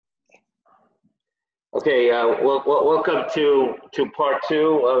Okay, welcome to part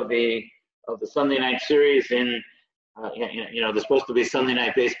two of the Sunday night series. There's supposed to be Sunday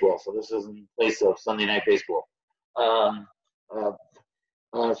night baseball, so this is in place of Sunday night baseball. Um,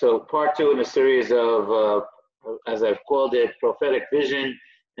 uh, so part two in the series of, as I've called it, prophetic vision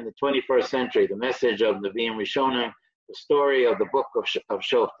in the 21st century, the message of Nevi'im Rishonim, the story of the book of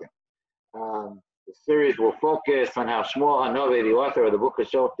Shoftim. The series will focus on how Shmuel Hanavi, the author of the book of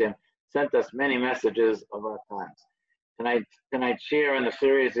Shoftim, sent us many messages of our times. Tonight's share in the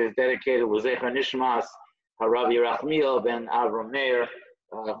series is dedicated to Zecher Nishmas Harav Yerachmiel ben Avram Meir,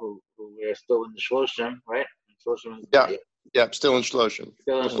 who we're still in the Shloshim, right? Still in Shloshim.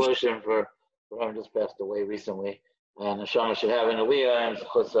 Still in Shloshim for having just passed away recently. And Neshama should have an Aliyah, and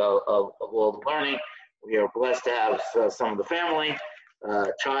because of all the learning, we are blessed to have some of the family,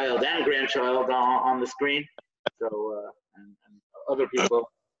 child and grandchild on the screen. So, and other people.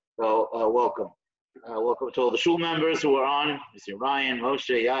 So welcome. Welcome to all the shul members who are on. You see Ryan, Moshe,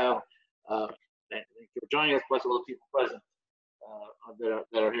 Yael. Thank you for joining us, plus all the people present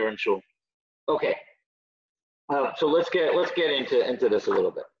that are here in shul. Okay. So let's get into this a little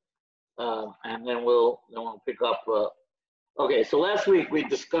bit, and then we'll pick up. Okay. So last week we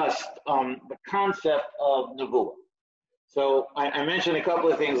discussed the concept of nevuah. So I mentioned a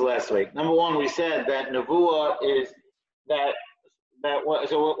couple of things last week. Number one, we said that nevuah is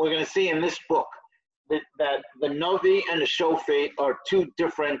so what we're going to see in this book that the Novi and the Shofet are two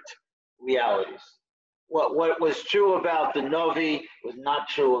different realities. What was true about the Novi was not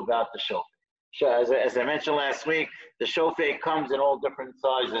true about the Shofet. As I mentioned last week, the Shofet comes in all different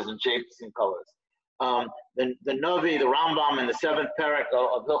sizes and shapes and colors. The Novi, the Rambam, in the seventh parak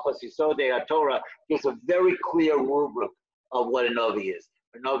of Hilchos Yisodei HaTorah gives a very clear rubric of what a Novi is.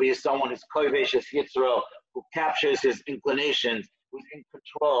 A Novi is someone who's kovesh es Yitzro, who captures his inclinations, who's in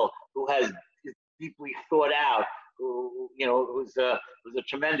control, who is deeply thought out, who's a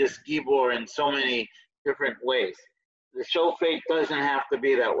tremendous gibor in so many different ways. The Shofet doesn't have to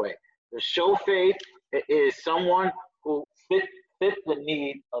be that way. The Shofet is someone who fit the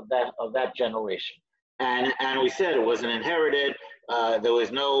need of that generation. And we said it wasn't inherited.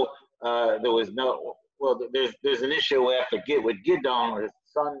 There's an issue with Gidon, where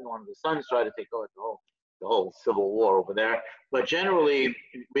one of the sons tried to take over the whole civil war over there. But generally,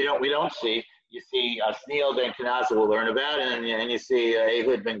 we don't see. You see Asniel ben Kenaz, we'll learn about, and you see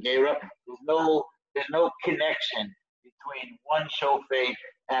Ehud ben Gera. There's no connection between one Shofet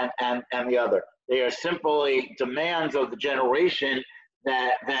and the other. They are simply demands of the generation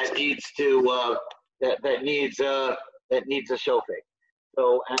that needs a Shofet.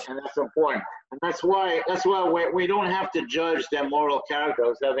 So and that's important, and that's why we don't have to judge their moral character. I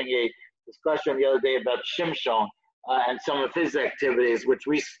was having a discussion the other day about Shimshon and some of his activities, which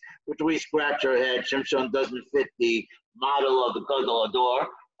we scratch our head. Shimshon doesn't fit the model of the Gadol Hador,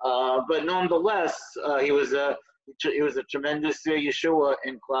 but nonetheless, he was a tremendous Yeshua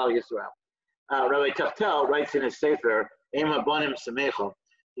in Klal Yisrael. Rabbi Tachtel writes in his Sefer Ema Bonim Samecha.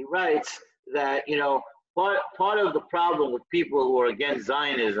 He writes that part of the problem with people who are against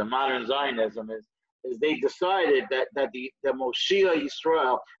Zionism, modern Zionism, is they decided that the Moshiach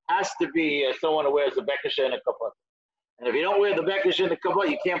Yisrael has to be someone who wears a bekisha and a kappah. And if you don't wear the bekisha and the kappah,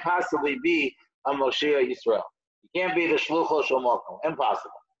 you can't possibly be a Moshiach Yisrael. You can't be the Shlucho Shel Malkum.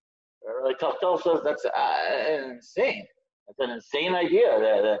 Impossible. Like Tachtel says, that's insane. That's an insane idea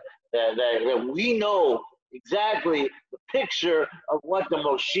that we know exactly the picture of what the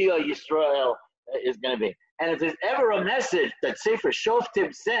Moshiach Yisrael is going to be. And if there's ever a message that Sefer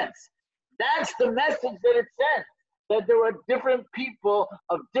Shoftim sends, that's the message that it sends. That there are different people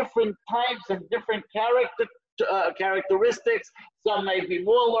of different types and different characteristics. Some might be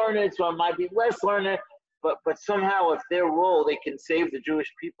more learned, some might be less learned, but somehow if their role, they can save the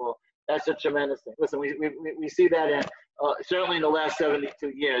Jewish people. That's a tremendous thing. Listen, we see that in certainly in the last 72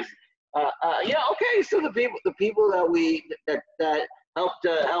 years. So the people that helped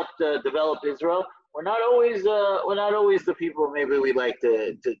develop Israel, we're not always the people maybe we like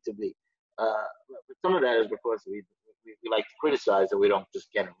to be. But some of that is because we like to criticize and we don't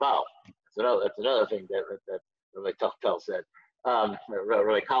just get involved. That's another thing that Rabbi Tachtel said.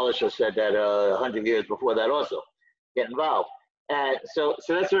 Rabbi Kalisha said that 100 years before that also. Get involved. And so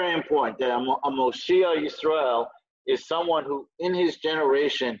that's very important, that a Moshiach Yisrael is someone who in his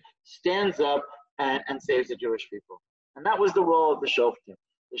generation stands up and saves the Jewish people. And that was the role of the Shoftim.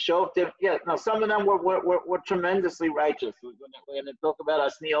 The Shoftim, some of them were tremendously righteous. We're going to talk about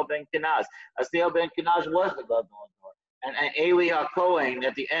Asniel ben Kenaz. Asniel ben Kenaz was the Gadol Hador. And Eli HaKohen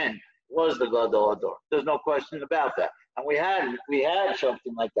at the end was the Gadol Hador. There's no question about that. And we had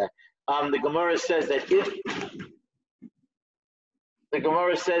Shoftim like that. the Gemara says that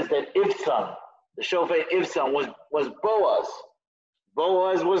Ibsan, the shofet Ibsan was Boaz.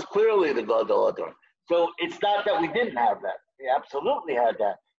 Boaz was clearly the Gadol Ador. So it's not that we didn't have that. We absolutely had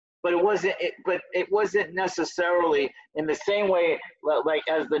that. But it wasn't necessarily in the same way like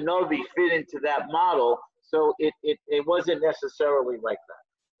as the Novi fit into that model. So it wasn't necessarily like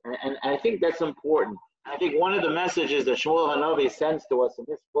that. And I think that's important. I think one of the messages that Shmuel Hanavi sends to us in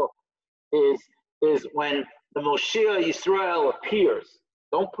this book is when the Moshiach Yisrael appears,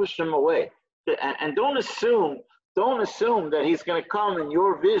 don't push him away, and don't assume that he's going to come in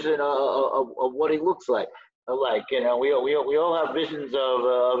your vision of what he looks like. Like, we all have visions of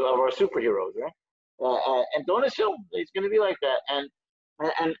our superheroes, right? And don't assume that he's going to be like that. And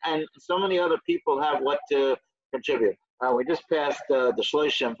so many other people have what to contribute. We just passed the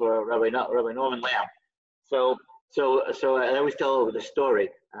Shloshim for Rabbi Norman Lamb. So I always tell the story.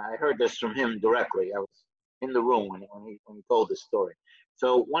 I heard this from him directly. I was in the room when he told this story.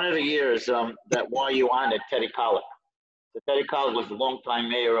 So one of the years that YU honored Teddy Kollek. So Teddy Kollek was the longtime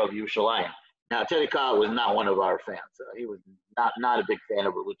mayor of Yerushalayim. Now Teddy Kollek was not one of our fans. He was not a big fan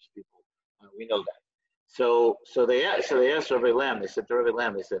of religious people. We know that. So they asked Rabbi Lamb. They said to Rabbi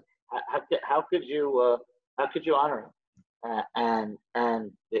Lamb, they said, how could you honor him?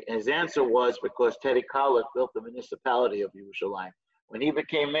 And his answer was because Teddy Kollek built the municipality of Yerushalayim. When he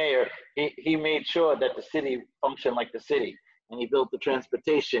became mayor, he made sure that the city functioned like the city, and he built the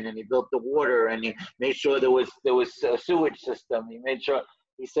transportation, and he built the water, and he made sure there was a sewage system. He made sure.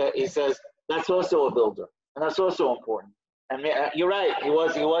 He says that's also a builder, and that's also important. And you're right. He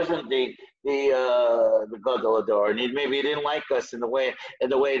wasn't the Gadol Ador, and maybe he didn't like us in the way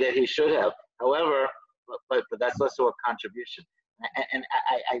that he should have. However, but that's also a contribution, and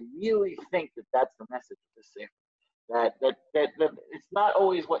I really think that that's the message of this sefer. That it's not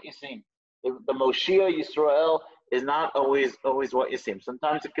always what you seem. The Moshiach Yisrael is not always what you seem.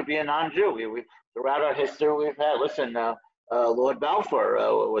 Sometimes it could be a non-Jew. We throughout our history we've had. Listen, Lord Balfour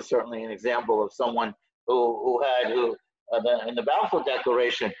was certainly an example of someone who in the Balfour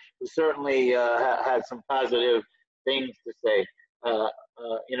Declaration, who certainly had some positive things to say.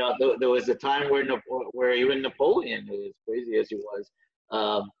 There was a time where even Napoleon, as crazy as he was,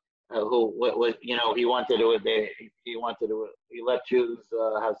 who was, he wanted to let Jews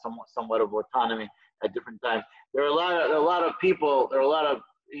have somewhat of autonomy at different times. There are a lot of people. There are a lot of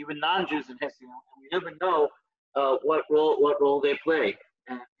even non-Jews in history, and we never know what role they play.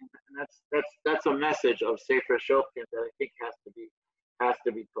 And that's a message of Sefer Shoftim that I think has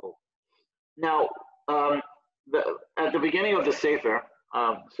to be told. Now, at the beginning of the Sefer,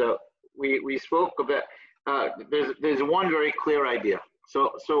 so we spoke about there's one very clear idea.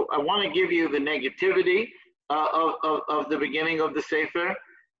 So I want to give you the negativity of the beginning of the Sefer,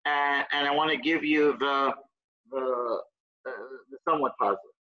 and I want to give you the somewhat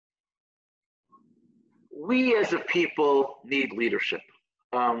positive. We as a people need leadership.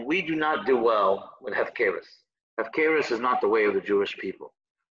 We do not do well with hefkeris. Hefkeris is not the way of the Jewish people.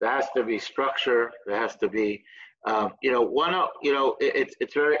 There has to be structure. There has to be,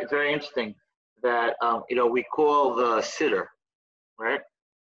 it's very interesting that we call the siddur, right?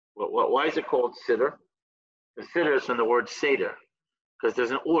 Why is it called siddur? The siddur is from the word seder, because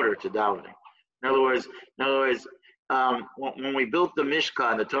there's an order to davening. In other words, when we built the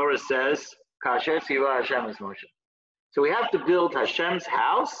Mishkan, the Torah says, "Kasher tzivah Hashem es Moshe." So we have to build Hashem's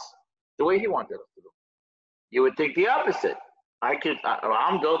house the way He wanted us to do. You would think the opposite.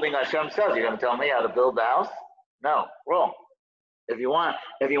 I'm building Hashem's house. You're going to tell me how to build the house? No, wrong. If you want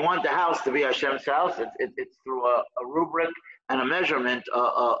the house to be Hashem's house, it's through a rubric and a measurement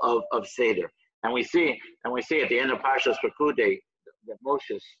of Seder. And we see at the end of Parshas Pekudei that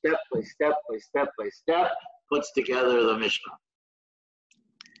Moshe step by step puts together the Mishkan.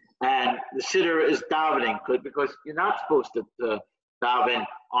 And the siddur is davening, because you're not supposed to daven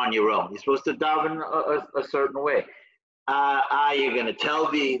on your own. You're supposed to daven a certain way. You're going to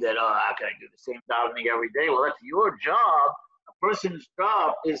tell me that, how can I do the same davening every day? Well, that's your job. A person's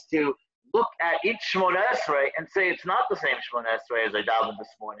job is to look at each Shemona Esrei and say, it's not the same Shemona Esrei as I davened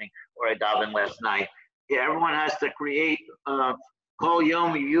this morning or I davened last night. Yeah, everyone has to create Kol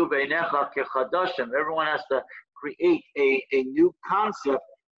Yom Yu Beinecha Kechadashim. Everyone has to create a new concept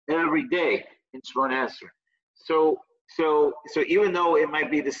every day in Shemona Esrei. So even though it might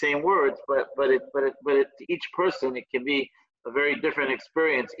be the same words, but to each person it can be a very different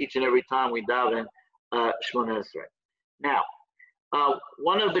experience each and every time we daven Shemona Esrei. Now,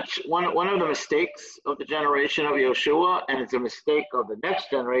 one of the mistakes of the generation of Yeshua, and it's a mistake of the next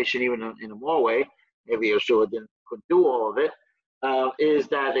generation, even in a more way. Maybe Yeshua couldn't do all of it, is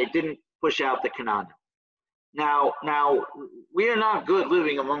that they didn't push out the Canaanim. Now, we are not good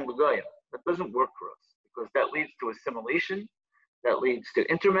living among the Goyim. That doesn't work for us because that leads to assimilation, that leads to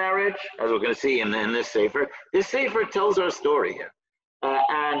intermarriage, as we're going to see in this Sefer. This Sefer tells our story here.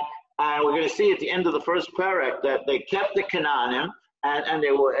 And we're going to see at the end of the first parak that they kept the Canaanim, and then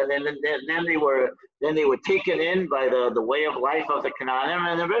they were taken in by the way of life of the Canaanim,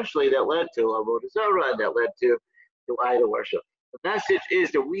 and eventually that led to Avodah Zarah, and that led to idol worship. The message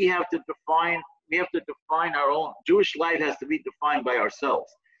is that we have to define our own. Jewish life has to be defined by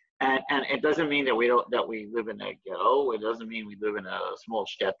ourselves, and it doesn't mean that we live in a ghetto. It doesn't mean we live in a small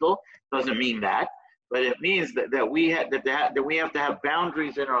shtetl. It doesn't mean that, but it means that we have to have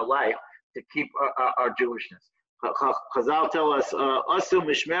boundaries in our life to keep our Jewishness. Chazal tell us, "Asu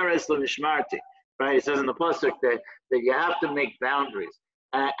mishmeres le'mishmarti." Right? It says in the pasuk that you have to make boundaries,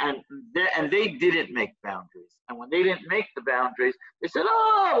 and they didn't make boundaries. And when they didn't make the boundaries, they said,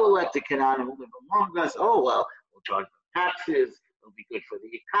 "Oh, we'll let the Canaanim live among us. Oh well, we'll charge them taxes. It'll be good for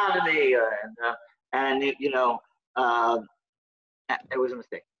the economy." It was a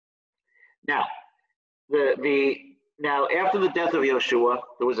mistake. Now, now after the death of Yeshua,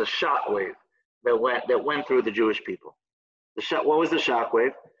 there was a shockwave that went through the Jewish people. What was the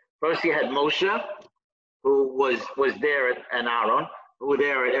shockwave? First, you had Moshe, who was there, and Aaron, who were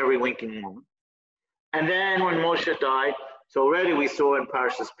there at every winking moment. And then when Moshe died, so already we saw in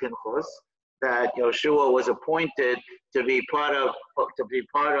Parshas Pinchas that Yeshua was appointed to be part of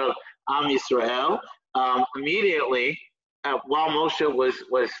Am Yisrael immediately while Moshe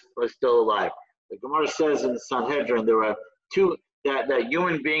was still alive. The Gemara says in Sanhedrin there are that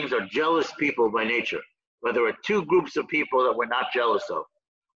human beings are jealous people by nature. But there are two groups of people that we're not jealous of.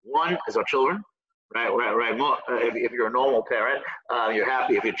 One is our children, right. If you're a normal parent, you're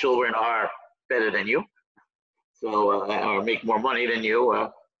happy if your children are better than you, so or make more money than you,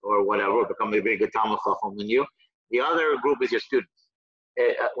 or whatever, become a bigger Talmud Chacham than you. The other group is your students.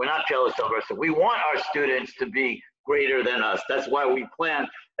 We're not jealous of us. We want our students to be greater than us. That's why we plan.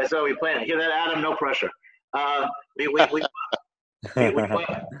 Hear that, Adam? No pressure. We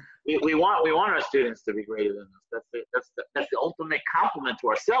want our students to be greater than us. That's the ultimate compliment to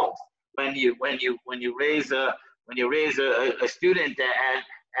ourselves. When you raise a student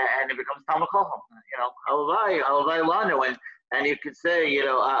and it becomes Talmud Chacham, Halavai Lanu, and you could say,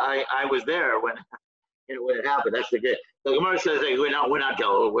 I was there when it happened. That's the good. The Gemara says that we're not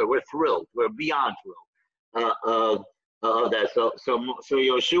jealous. We're thrilled. We're beyond thrilled of that. So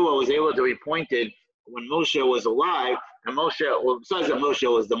Yeshua was able to be appointed when Moshe was alive, and besides that, Moshe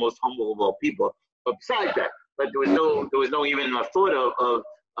was the most humble of all people. But besides that, there was no even a thought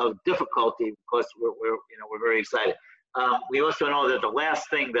of difficulty because we're very excited. We also know that the last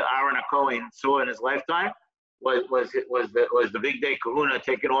thing that Aaron HaKohen saw in his lifetime was the big day kahuna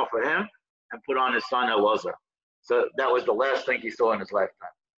taken off of him and put on his son Elazar. So that was the last thing he saw in his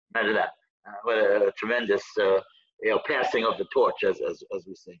lifetime. Imagine that. What a tremendous passing of the torch, as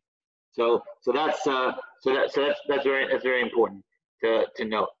we say. So that's very important to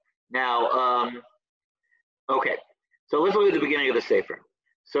note. Now, okay. So let's look at the beginning of the Sefer.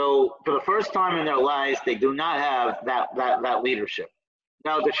 So for the first time in their lives, they do not have that leadership.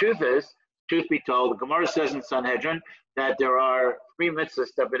 Now the truth be told, the Gemara says in Sanhedrin that there are 3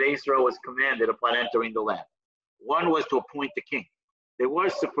 mitzvahs that Bnei Yisrael was commanded upon entering the land. One was to appoint the king. They were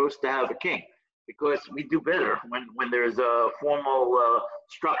supposed to have a king because we do better when there's a formal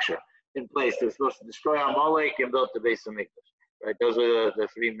structure in place. They're supposed to destroy Amalek and build the Beis Hamikdash. Right? Those are the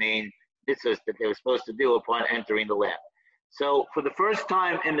 3 main mitzvahs that they were supposed to do upon entering the land. So for the first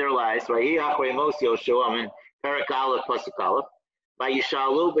time in their lives, right, in Perek Aleph, Pasuk Aleph,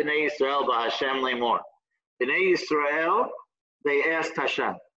 Vayishalu Bnei Yisrael b'Hashem lemor. Bnei Yisrael, they asked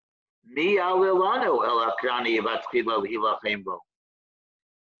Hashem, Mi alilanu el akrani v'atchila v'hilachem bo.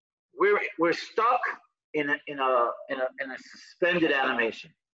 We're stuck in a suspended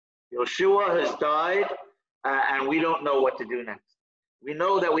animation. Yeshua has died, and we don't know what to do next. We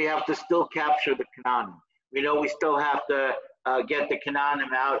know that we have to still capture the Canaan. We know we still have to get the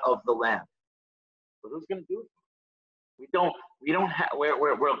Canaanim out of the land. But who's going to do it? We don't have.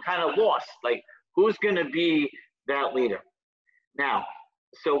 We're kind of lost. Like, who's going to be that leader? Now,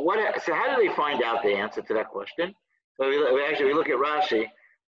 so how do they find out the answer to that question? So we look at Rashi.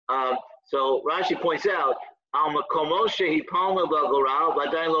 So Rashi points out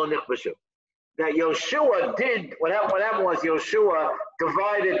that Yeshua did what happened was Yeshua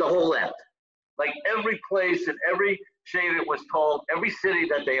divided the whole land. Like every place and every Shevet was told, every city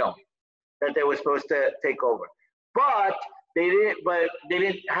that they owned, that they were supposed to take over. But they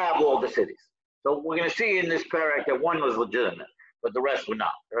didn't have all the cities. So we're going to see in this parak that one was legitimate. but the rest would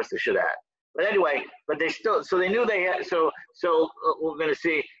not. The rest they should have had. But anyway, but they still, so they knew they had, we're going to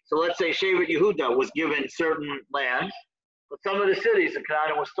see, so let's say Shevet Yehuda was given certain lands, but some of the cities in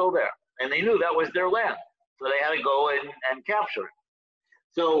Canaan were still there, and they knew that was their land. So they had to go and capture it.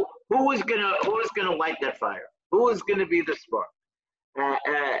 So who was gonna light that fire? Who was gonna be the spark?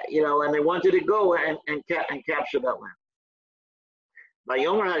 And they wanted to go and capture that land.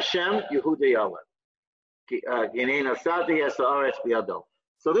 Vayomer Hashem Yehuda Yaleh.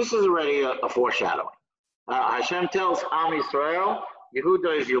 So this is already a foreshadowing. Hashem tells Am Yisrael,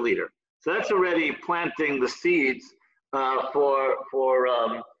 Yehuda is your leader. So that's already planting the seeds for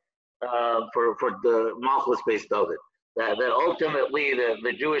the Malchus based David. That ultimately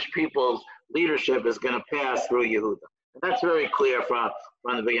the Jewish people's leadership is going to pass through Yehuda. And that's very clear from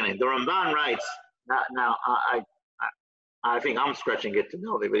the beginning. The Ramban writes, now I think I'm stretching it to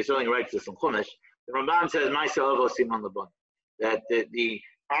know it, but he certainly writes this in Chumash. The Ramban says, that the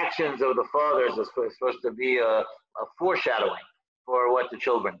actions of the fathers are supposed to be a foreshadowing for what the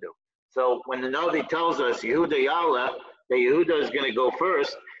children do. So when the Navi tells us Yehuda Yaleh, that Yehuda is going to go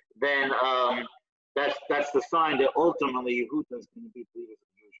first, then that's the sign that ultimately Yehuda is going to be the leader of the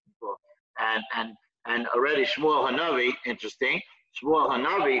Jewish people. And already Shmuel Hanavi, interesting, Shmuel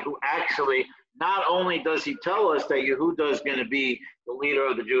Hanavi, who actually not only does he tell us that Yehuda is going to be the leader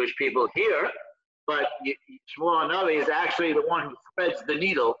of the Jewish people here, but Shmuel Hanavi is actually the one who threads the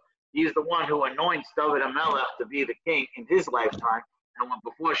needle. He's the one who anoints David HaMelech to be the king in his lifetime. And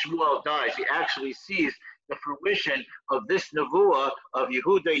before Shmuel dies, he actually sees the fruition of this nevuah of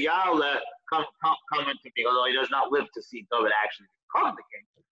Yehuda Yaleh come into being, although he does not live to see David actually become the king.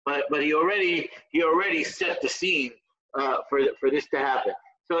 But he already set the scene for this to happen.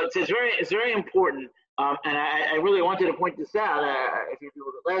 So it's very important, and I really wanted to point this out. If you do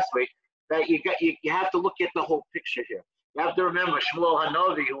it last week, that you have to look at the whole picture here. You have to remember Shmuel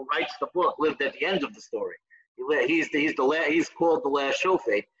Hanavi, who writes the book, lived at the end of the story. He's called the last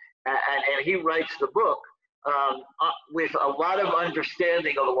Shofet, and he writes the book with a lot of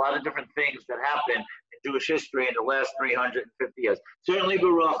understanding of a lot of different things that happened in Jewish history in the last 350 years. Certainly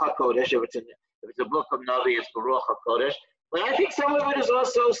Baruch HaKodesh, if it's a book of Navi, it's Baruch HaKodesh. But I think some of it is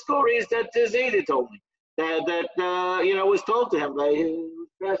also stories that Zayda told me, that was told to him, that he was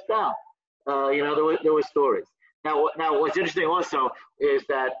passed down. There were stories. Now what's interesting also is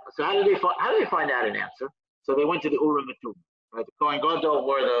that, so how did they find out an answer? So they went to the Urim and Tumim. Right? The Kohen Gadol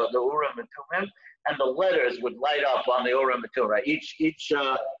were the Urim and Tumim, and the letters would light up on the Urim and Tumim. Right? Each if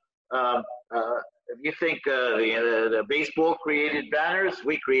you think the baseball created banners,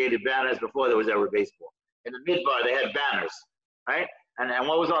 we created banners before there was ever baseball. In the Midbar, they had banners, right? And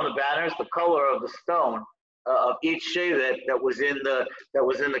what was on the banners? The color of the stone of each shevet that was in the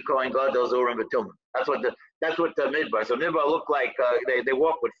Kohen Gadol's Urim and Tumim. That's what the Midbar. So Midbar looked like they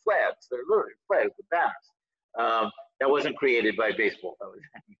walk with flags. They're literally flags with banners. That wasn't created by baseball. That was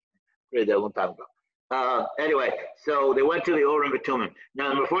created a long time ago. Anyway, so they went to the Urim and Tumim.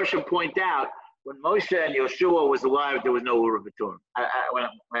 Now, the Mefarshim point out, when Moshe and Yeshua was alive, there was no Urim and Tumim. I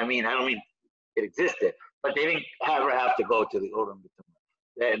don't mean it existed, but they didn't ever have to go to the Urim and Tumim.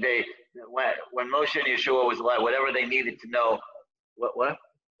 When Moshe and Yeshua was alive, whatever they needed to know, what?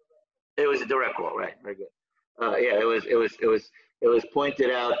 It was a direct quote, right? Very good. It was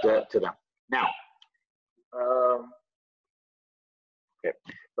pointed out to them. Now, okay.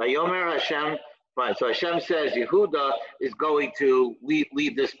 Vayomer Hashem. Fine. So Hashem says Yehuda is going to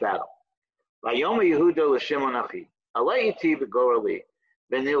lead this battle. Vayomer Yehuda l'Shimon achi. Alei iti b'gorali.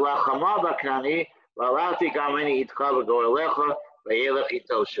 V'nilachama b'knani. V'alati gameni itcha b'goralecha. V'yelech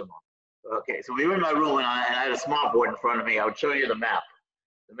ito Shimon. Okay, so we were in my room and I had a smart board in front of me. I would show you the map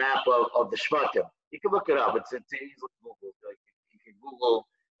of the Shvatim. You can look it up. It's easy to Google. You can Google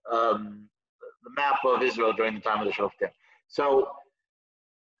the map of Israel during the time of the Shoftim. So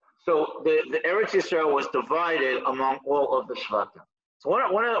the Eretz Yisrael was divided among all of the Shvatim. So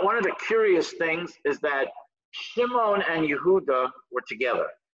one of the curious things is that Shimon and Yehuda were together.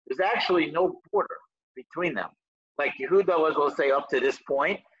 There's actually no border between them. Like Yehuda was, we'll say, up to this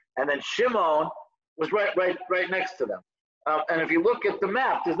point, and then Shimon was right next to them. And if you look at the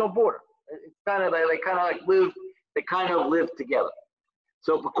map, there's no border. It's kind of they kind of live together.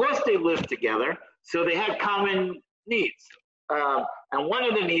 So because they lived together, so they had common needs. And one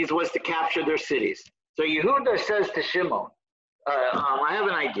of the needs was to capture their cities. So Yehuda says to Shimon, I have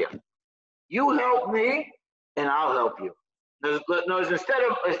an idea. You help me, and I'll help you. Instead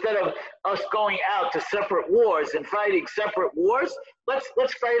of us going out to separate wars and fighting separate wars, let's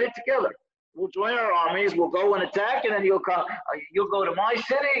fight it together. We'll join our armies. We'll go and attack, and then you'll go to my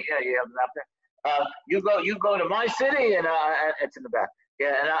city. You have You go to my city, and it's in the back.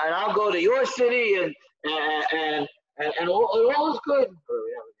 Yeah, and I'll go to your city, and all is good.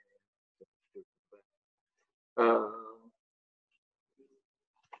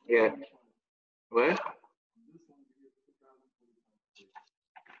 Yeah. What?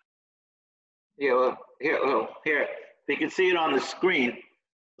 Yeah. Here. You can see it on the screen.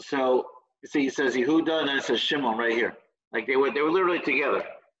 So you see, it says Yehuda, and then it says Shimon right here. Like they were literally together.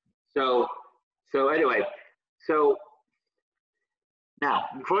 So anyway, so now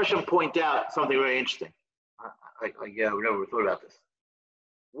before I should point out something very interesting. We never thought about this.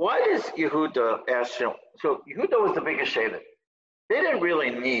 Why does Yehuda ask Shimon? So Yehuda was the biggest Shevet. They didn't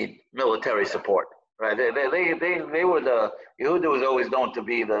really need military support, right? They were Yehuda was always known to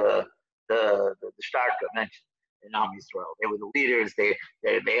be the Starka mentioned in Am Yisrael. They were the leaders. They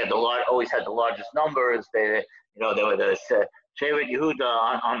had always had the largest numbers. They were the Shevet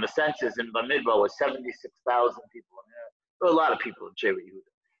Yehuda on the census in Bamidbar was 76,000 people. I mean, there were a lot of people in Shevet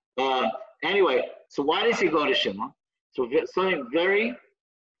Yehuda. Anyway, so why does he go to Shimon? So something very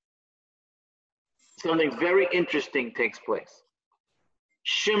interesting takes place.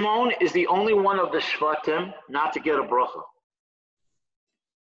 Shimon is the only one of the Shvatim not to get a bracha.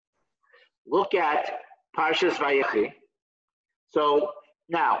 Look at Parshas Vayechi. So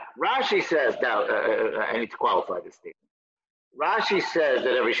now Rashi says, I need to qualify this statement. Rashi says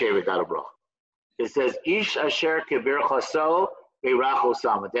that every Shevet got a bracha. It says, Ish asher kibir chaso beirachu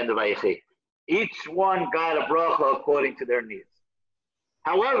sam, at the end of Vayechi. Each one got a bracha according to their needs.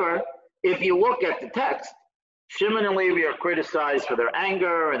 However, if you look at the text, Shimon and Levi are criticized for their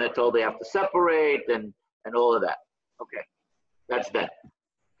anger, and they're told they have to separate, and all of that. Okay, that's that.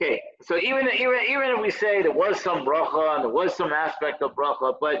 Okay, so even if we say there was some bracha and there was some aspect of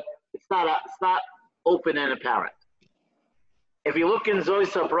bracha, but it's not open and apparent. If you look in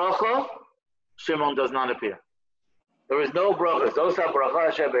Zosa bracha, Shimon does not appear. There is no bracha. Zosa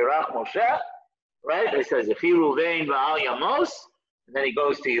bracha sheberach Moshe, right? It says Yechi Ruvain va'al Yamos. And then he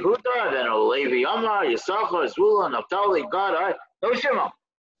goes to Yehuda, and then Levi, Amar, Yisachar, Zvulun, Naphtali, Gad, no Shimon.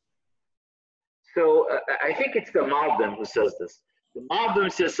 So I think it's the Malbim who says this. The Malbim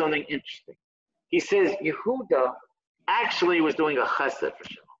says something interesting. He says Yehuda actually was doing a chesed for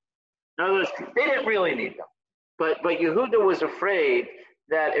Shimon. In other words, they didn't really need them. But Yehuda was afraid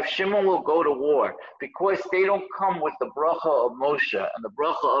that if Shimon will go to war, because they don't come with the bracha of Moshe and the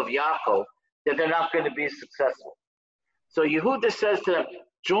bracha of Yaakov, that they're not going to be successful. So Yehuda says to them,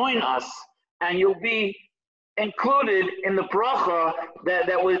 join us, and you'll be included in the bracha that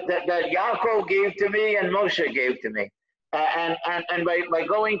Yaakov gave to me and Moshe gave to me. And by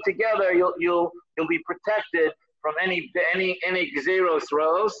going together, you'll be protected from any Gzeros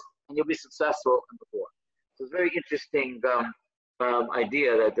rows, and you'll be successful in the war. So it's a very interesting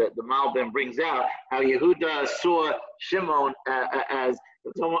idea that the Malbim brings out, how Yehuda saw Shimon as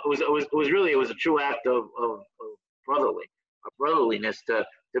it was a true act of brotherliness to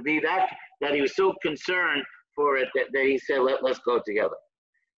be that he was so concerned for it that he said, let's go together.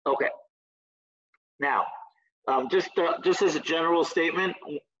 Okay. Now, just as a general statement,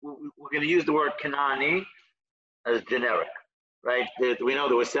 we're going to use the word Kanani as generic, right? We know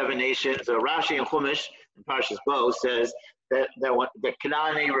there were 7 nations. Rashi and Chumash in Parshas Bo says that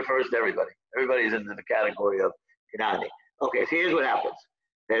Kanani refers to everybody. Everybody's into the category of Kanani. Okay, so here's what happens.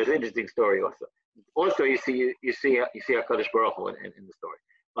 There's an interesting story also. Also, you see HaKadosh Baruch Hu in the story.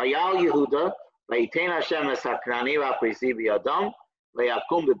 Vayal Yehuda, vayitein Hashem es haKnani v'aprisi b'yadam,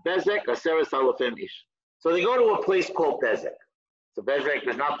 vayakum b'bezek aseres alafim ish. So they go to a place called Bezek. So Bezek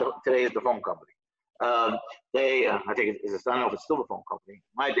is not today is the phone company. I think I don't know if it's still the phone company.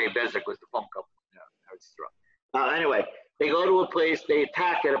 My day, Bezek was the phone company. Anyway, they go to a place. They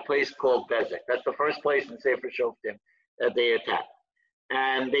attack at a place called Bezek. That's the first place in Sefer Shoftim that they attack.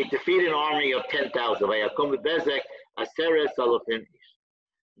 And they defeat an army of 10,000.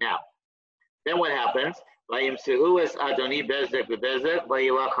 Now, then what happens? Vayimseu es Adoni Bezek v'Bezek,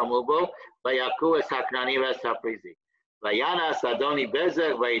 vayilachamu bo, vayaku es Haknani v'Saprizi. Vayanas Adoni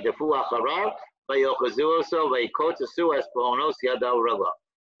Bezek, vayidafu acharav, vayochazu oso, vayikotasu es pohonos yadav rava.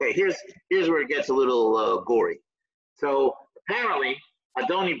 Okay, here's where it gets a little gory. So apparently,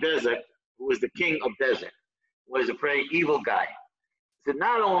 Adoni Bezek, who was the king of Bezek, was a very evil guy. So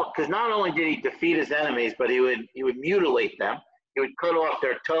not only did he defeat his enemies, but he would mutilate them. He would cut off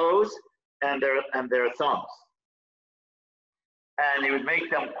their toes and their thumbs, and he would make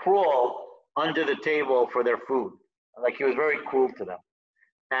them crawl under the table for their food. Like, he was very cruel to them,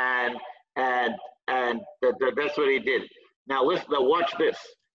 and that's what he did. Now watch this.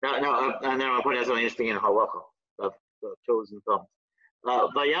 Now, and then I'll point out something interesting in Halacha of the toes and thumbs.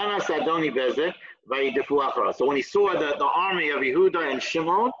 Vayanas Adoni Bezek, Vayidifu Achara. So when he saw the army of Yehuda and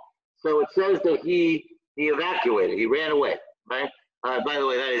Shimon, so it says that he evacuated, he ran away, right? By the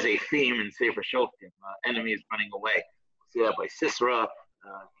way, that is a theme in Sefer Shoftim. Enemies running away. We see that by Sisera,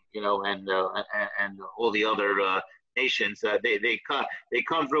 and all the other nations. They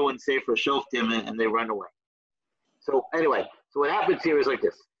come through in Sefer Shoftim and they run away. So anyway, so what happens here is like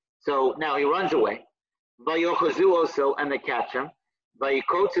this. So now he runs away. Vayochazu also, and they catch him.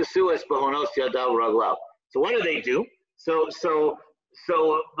 Vayikotzu es bahonos yadav raglav. So what do they do? So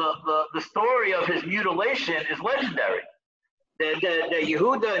the story of his mutilation is legendary. That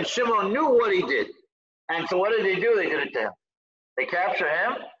Yehuda and Shimon knew what he did, and so what did they do? They did it to him. They capture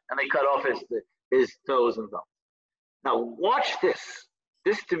him and they cut off his toes and thumbs. Now watch this.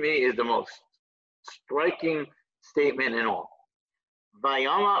 This to me is the most striking statement in all.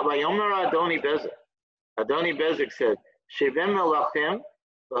 Vayomer Adoni Bezek. Adoni Bezek said, "Shevem melachim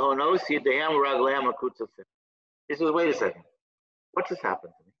v'honos yidayam ragleim akutzafim." He says, "Wait a second. What just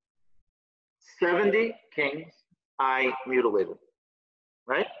happened to me? 70 kings I mutilated,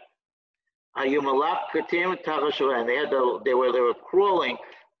 right? And they were crawling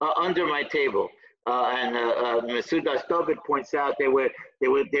under my table." And Mesudas David points out they had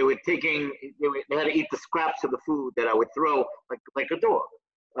to eat the scraps of the food that I would throw like a dog.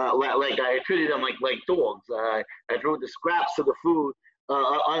 Like I treated them like dogs. I threw the scraps of the food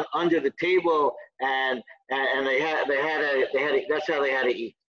under the table, and they had that's how they had to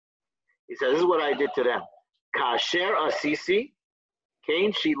eat. He says, "This is what I did to them." Kasher asisi,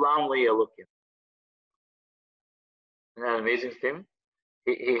 kain shilam li'elukim. Isn't that an amazing statement?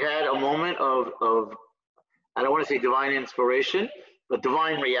 He had a moment of I don't want to say divine inspiration, but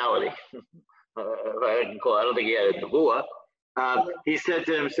divine reality. I don't think he had a nevuah. He said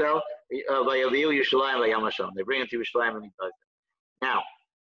to himself, they bring him to Yerushalayim and he does it. Now,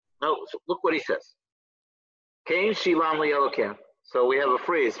 so look what he says. Kain shilam li'elukim. So we have a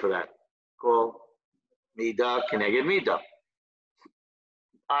phrase for that called Midah Keneged Midah.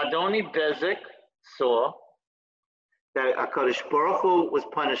 Adoni Bezek saw that HaKadosh Baruch Hu was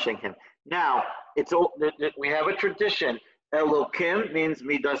punishing him. Now, we have a tradition. Elokim means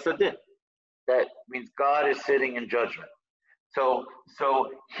Midas Adin. That means God is sitting in judgment. So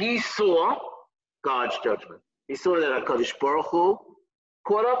he saw God's judgment. He saw that HaKadosh Baruch Hu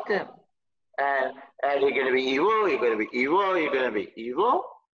caught up to him. And you're going to be evil, you're going to be evil, you're going to be evil.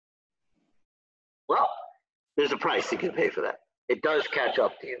 Well, there's a price you can pay for that. It does catch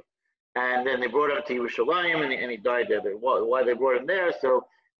up to you. And then they brought him to Yerushalayim, and he died there. Why they brought him there? So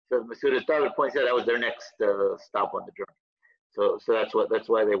Mesudas David points out that was their next stop on the journey. So that's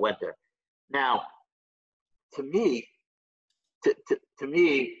why they went there. Now, to me,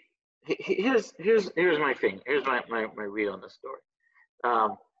 here's my thing. Here's my read on the story.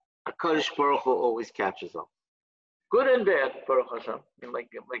 HaKadosh Baruch Hu always catches up, good and bad. Baruch Hashem. Like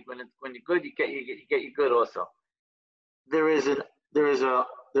when you're good, you get you good also. There's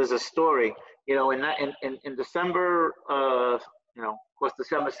a story, in December, of course,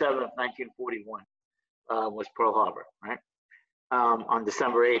 December 7th, 1941, was Pearl Harbor, right? On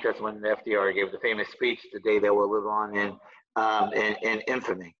December 8th, that's when FDR gave the famous speech, "The day that will live on in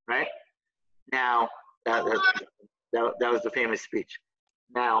infamy," right? Now, that was the famous speech.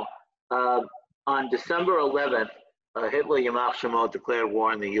 Now, on December 11th, Hitler Yamach Shemo declared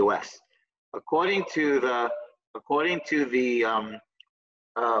war on the U.S. According to the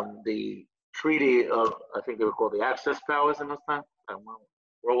treaty of, I think they were called the Axis powers in this time.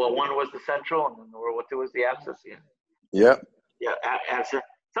 World War I was the Central, and then World War II was the Axis. Yeah. Yeah, Axis.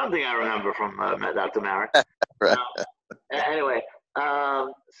 Something I remember from Dr. Marek. Right. Anyway,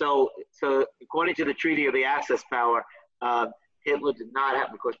 so according to the treaty of the Axis power, Hitler did not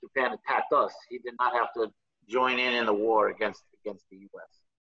have, because Japan attacked us, he did not have to join in the war against the U.S.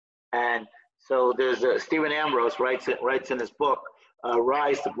 And so there's Stephen Ambrose writes in his book,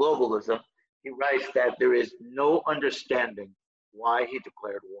 Rise to Globalism. He writes that there is no understanding why he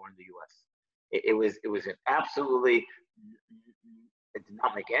declared war on the U.S. It was an absolutely, it did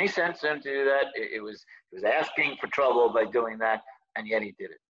not make any sense for him to do that. It was asking for trouble by doing that, and yet he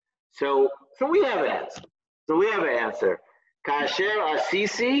did it. So we have an answer. Kasher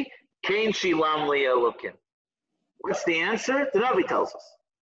asisi kain shilam li'elukim. What's the answer? The Navi tells us.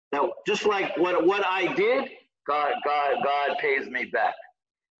 Now, just like what I did, God pays me back.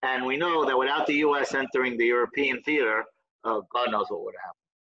 And we know that without the U.S. entering the European theater, God knows what would happen,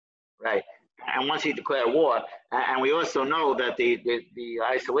 right? And once he declared war, and we also know that the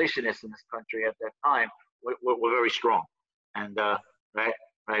isolationists in this country at that time were very strong. And right,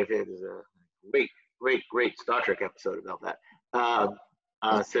 there's a great Star Trek episode about that.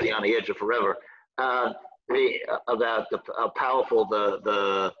 sitting on the edge of forever. About how powerful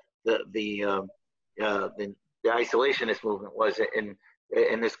the isolationist movement was in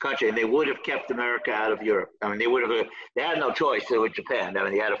this country, and they would have kept America out of Europe. I mean, they had no choice with Japan. I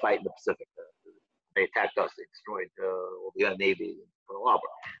mean, they had to fight in the Pacific. They attacked us. They destroyed the Navy in Pearl Harbor.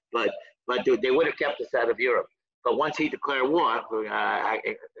 But they would have kept us out of Europe. But once he declared war, you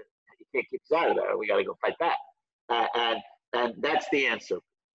can't keep us out of there. We got to go fight back. And that's the answer,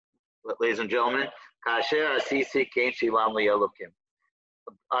 ladies and gentlemen. Kasher Asisi Kain Shilam Elokim.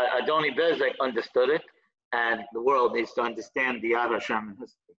 Adoni Bezek understood it, and the world needs to understand the Yad Hashem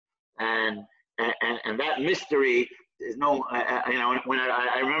history. And that mystery is no, when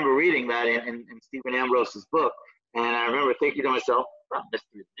I remember reading that in Stephen Ambrose's book, and I remember thinking to myself, not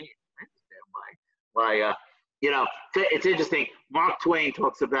mystery to me. I understand why. It's interesting. Mark Twain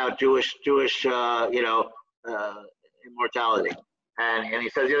talks about Jewish immortality, and he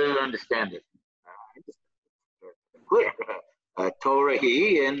says he doesn't understand it. Clear. Torah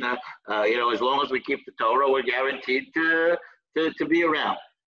he, and as long as we keep the Torah, we're guaranteed to be around.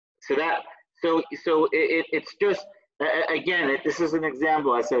 So it's just again, this is an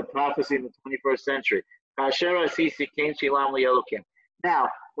example. I said prophecy in the 21st century. Now,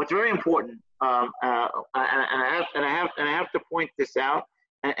 what's very important, and I have to point this out,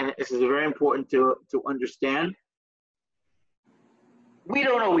 and this is very important to understand. We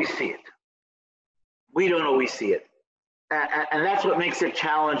don't always see it. We don't always see it. And that's what makes it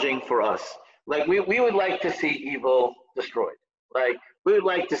challenging for us. Like we would like to see evil destroyed. Like we would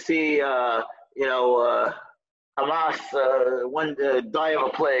like to see, Hamas die of a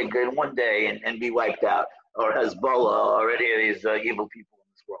plague in one day and be wiped out, or Hezbollah, or any of these evil people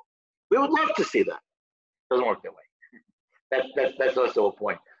in this world. We would love to see that. Doesn't work that way. That's also a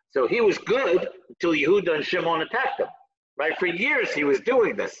point. So he was good until Yehuda and Shimon attacked him. Right? For years he was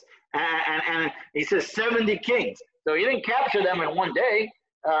doing this. And he says 70 kings. So he didn't capture them in one day.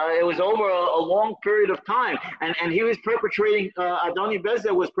 It was over a long period of time. And he was perpetrating, Adoni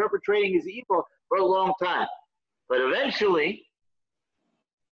Bezek was perpetrating his evil for a long time. But eventually,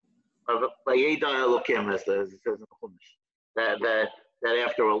 as it says in the Chumash, that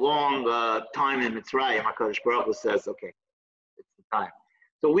after a long time in Mitzrayim, HaKadosh Baruch Hu says, okay, it's the time.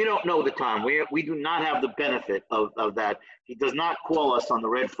 So we don't know the time. We do not have the benefit of that. He does not call us on the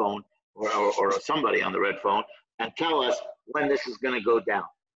red phone or somebody on the red phone and tell us when this is going to go down.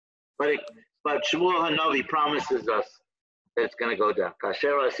 But Shmuel Hanavi promises us that it's going to go down.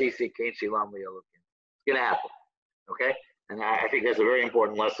 Kasher Asisi Kain Shilam Elokim. It's going to happen. Okay? And I think that's a very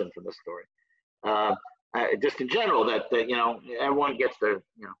important lesson from this story. Just in general, that everyone gets their,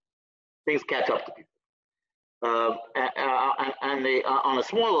 things catch up to people. And on a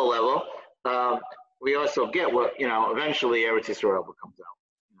smaller level, we also get what, eventually Eretz Yisrael comes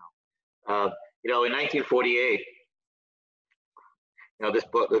out. In 1948, this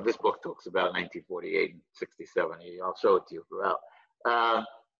book talks about 1948 and 67. I'll show it to you throughout.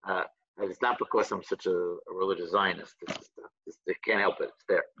 It's not because I'm such a religious Zionist. They can't help it. It's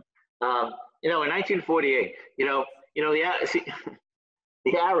there. In 1948,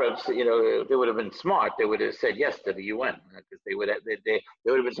 the Arabs, they would have been smart. They would have said yes to the UN because they would have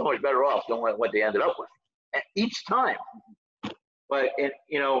been so much better off than what they ended up with each time. But in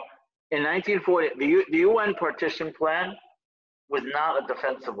 1940, the UN partition plan was not a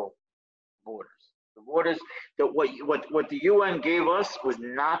defensible borders. The borders that what the UN gave us was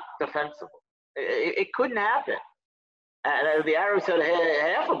not defensible. It couldn't happen. And the Arabs had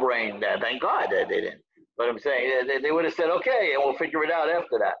half a brain. Thank God they didn't. But I'm saying they would have said, okay, and we'll figure it out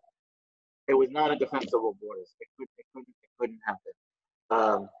after that. It was not a defensible borders. It couldn't happen.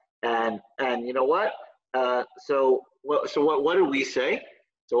 And you know what? So what did we say?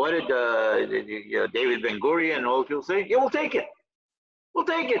 So what did David Ben Gurion and all the people say? Yeah, we'll take it. We'll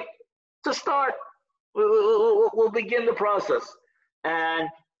take it. To start, we'll begin the process. And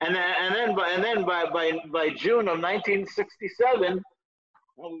then by June of 1967.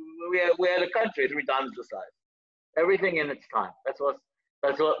 We had a country 3 times the size. Everything in its time. That's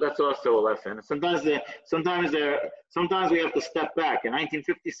also a lesson. Sometimes we have to step back. In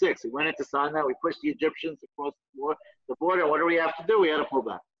 1956, we went into Sinai. We pushed the Egyptians across the border. What do we have to do? We had to pull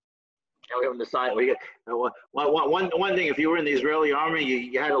back. Now we haven't decided. One thing, if you were in the Israeli army,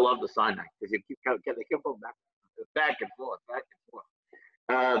 you had to love the Sinai because they kept going back and forth.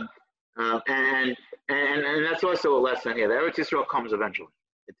 And that's also a lesson here. The Eretz Yisrael comes eventually.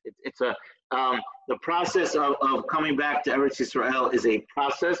 It's the process of coming back to Eretz Yisrael is a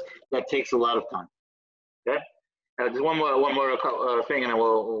process that takes a lot of time. Okay, just one more thing, and then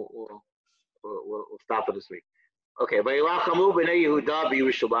we'll stop for this week. Okay, ויילחמו בני יהודה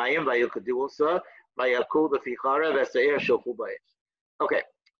בירושלים וילכדו אותה ויכו לפי חרב את העיר שלחו באש. Okay,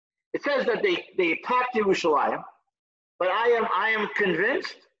 it says that they attacked Yerushalayim, but I am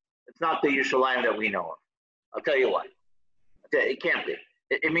convinced it's not the Yerushalayim that we know of. I'll tell you why. It can't be.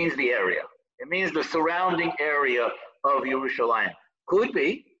 It means the area. It means the surrounding area of Yerushalayim. Could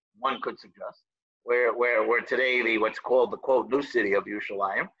be, one could suggest, where today what's called the quote new city of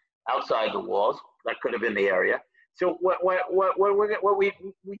Yerushalayim, outside the walls, that could have been the area. So what we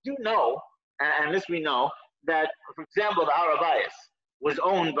do know, and this we know, that for example the Har Habayis was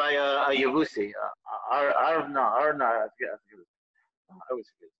owned by a Yevusi.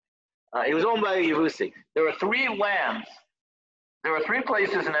 He was owned by a Yevusi. There are three lands. There are three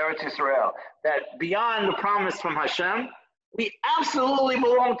places in Eretz Yisrael that beyond the promise from Hashem, we absolutely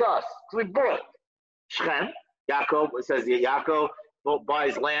belong to us. We bought it. Shechem, Yaakov, it says Yaakov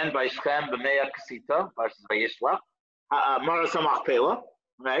buys land by Shechem, B'mea Kasita, versus Vayishlach. Maras HaMachpelah,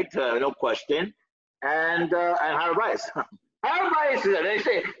 right? No question. And Har Habayis. Har Habayis,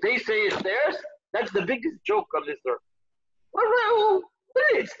 they say it's theirs. That's the biggest joke on this earth. Well,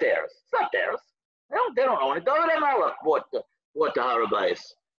 it's theirs. It's not theirs. They don't own it. David HaMelech bought the Har Habayis,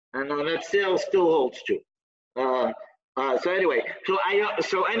 and that sale still holds true. So anyway,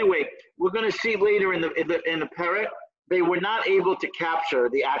 we're going to see later in the Perek, they were not able to capture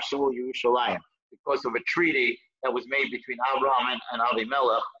the actual Yerushalayim because of a treaty that was made between Abraham and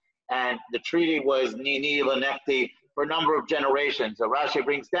Avimelech, and the treaty was Nini Lenechti for a number of generations. So Rashi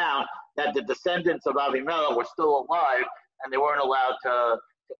brings down that the descendants of Avimelech were still alive, and they weren't allowed to.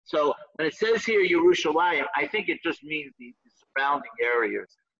 So when it says here Yerushalayim, I think it just means the surrounding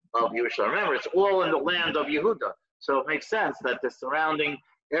areas of Yerushalayim. Remember, it's all in the land of Yehuda, so it makes sense that the surrounding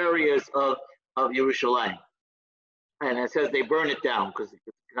areas of Yerushalayim. And it says they burn it down because they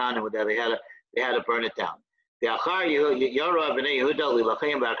had to burn it down. Then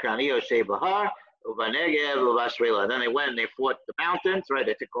they went and they fought the mountains, right?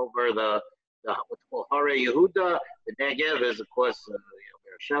 They took over the what's called Hare Yehuda. The Negev is, of course,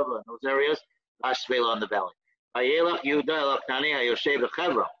 Beersheba and those areas. Ashvela on the valley.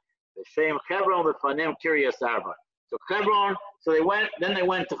 The same Hebron with Fanim Kiryas Arba. So Hebron. So they went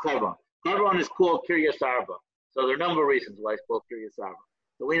to Hebron. Hebron is called Kiryas Arba. So there are a number of reasons why it's called Kiryas Arba.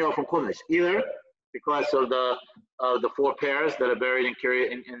 So we know from Chumash, either because of the four pairs that are buried in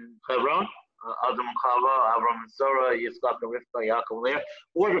Hebron, Adam and Chava, Avram and Sarah, Yitzchak and Rivka, Yaakov and Leah,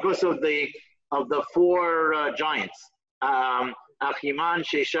 or because of the four giants, Achiman,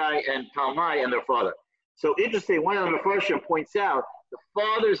 Sheshai, and Talmai, and their father. So interesting. One of the Mefarshim points out the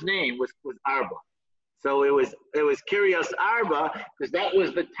father's name was Arba. So it was Kiryas Arba because that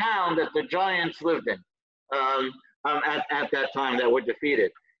was the town that the giants lived in at that time that were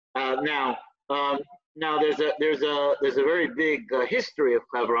defeated. Now there's a very big history of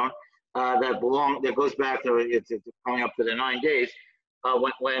Hebron that goes back to it's coming up to the 9 days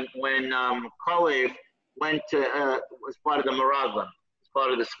when Kalev went to was part of the Meraglim, was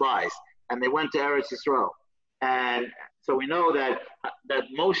part of the spies, and they went to Eretz Yisrael. And so we know that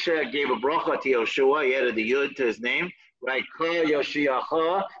Moshe gave a bracha to Yoshua. He added the yud to his name, right? Kol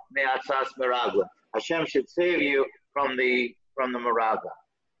Yoshiacha me'atzas Meraglim. Hashem should save you from the Meraglim.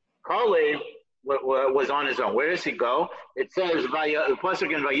 Kalev was on his own. Where does he go? It says, the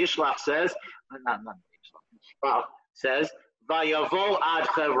pasuk in Vayishlach says, not Vayishlach, says, Vayavo ad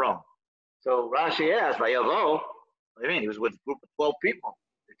Hebron. So Rashi asks, Vayavo, what do you mean? He was with a group of 12 people.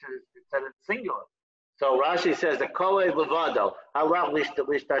 It said it's singular. So Rashi says, the Kalev levado, halach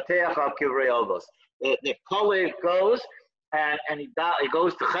lishtateach al kivrei avos. The Kalev goes, and he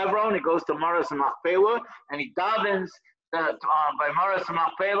goes to Hebron, he goes to Maras and Machpelah, and he davens by Maras and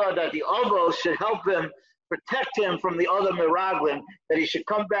Machpelah that the Avos should help him, protect him from the other Meraglim, that he should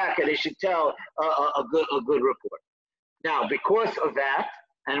come back and he should tell a good report. Now, because of that,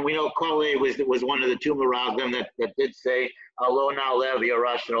 and we know Kalev was one of the two Meraglim that did say, Alo na'alev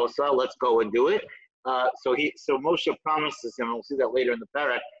yarash nosa, let's go and do it. So Moshe promises him, and we'll see that later in the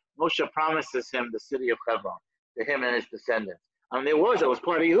Perek, Moshe promises him the city of Hebron, to him and his descendants. It was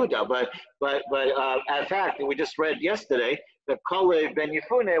part of Yehuda, but in fact, we just read yesterday that Kalev ben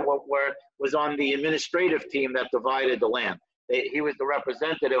Yefune was on the administrative team that divided the land. He was the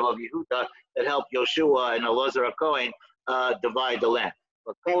representative of Yehuda that helped Yoshua and Elazar HaKohen divide the land.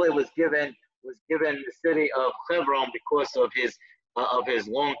 But Kalev was given the city of Hebron because of his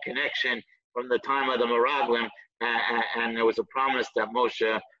long connection from the time of the Meraglim, and there was a promise that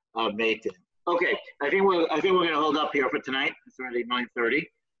Moshe made to him. Okay, I think we're going to hold up here for tonight. It's already 9:30,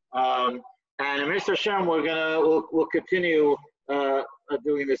 and in Mr. Hashem, we'll continue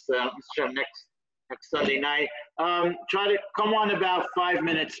doing this Mr. Hashem next Sunday night. Try to come on about 5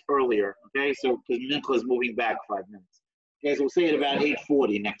 minutes earlier, okay? So because Mincha is moving back 5 minutes. Okay, so we'll see it about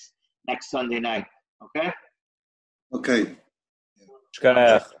 8:40 next Sunday night. Okay. Okay.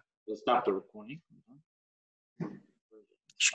 We'll stop the recording.